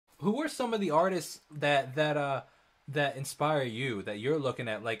who are some of the artists that inspire you that you're looking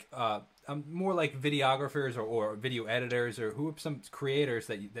at? Like more like videographers or video editors, or who are some creators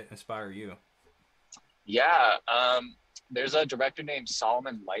that inspire you? Yeah, there's a director named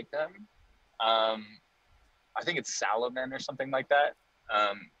Solomon Lightman. Um, I think it's Salomon or something like that.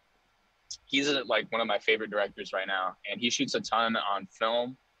 Um, he's like one of my favorite directors right now, and he shoots a ton on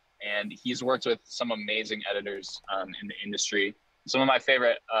film, and he's worked with some amazing editors in the industry. Some of my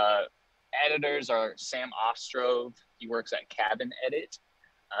favorite editors are Sam Ostrov. He works at Cabin Edit.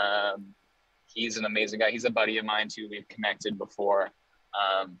 Um, he's an amazing guy. He's a buddy of mine too. We've connected before.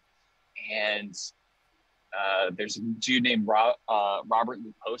 Um, and there's a dude named Robert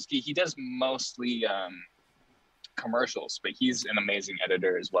Lupowski. He does mostly commercials, but he's an amazing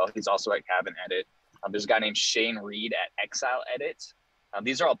editor as well. He's also at Cabin Edit. There's a guy named Shane Reed at Exile Edit.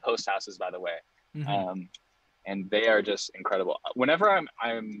 These are all post houses, by the way. Mm-hmm. And they are just incredible. Whenever I'm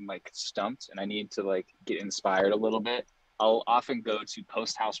like stumped and I need to like get inspired a little bit, I'll often go to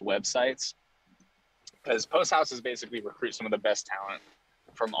post house websites, because post houses basically recruit some of the best talent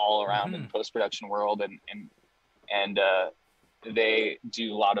from all around in the post production world, and they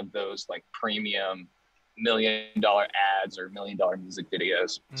do a lot of those like premium $1 million ads or $1 million music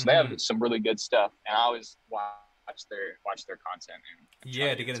videos. So they have some really good stuff, and I always watch their content and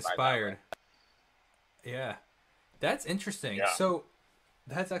Yeah, to get inspired. Yeah, that's interesting. Yeah. So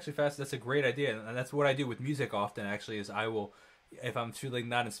that's actually fast. That's a great idea, and that's what I do with music often. Actually, is I will, if I'm feeling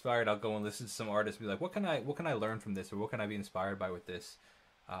not inspired, I'll go and listen to some artists. And be like, what can I learn from this, or what can I be inspired by with this?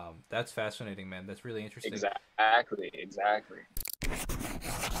 That's fascinating, man. That's really interesting. Exactly.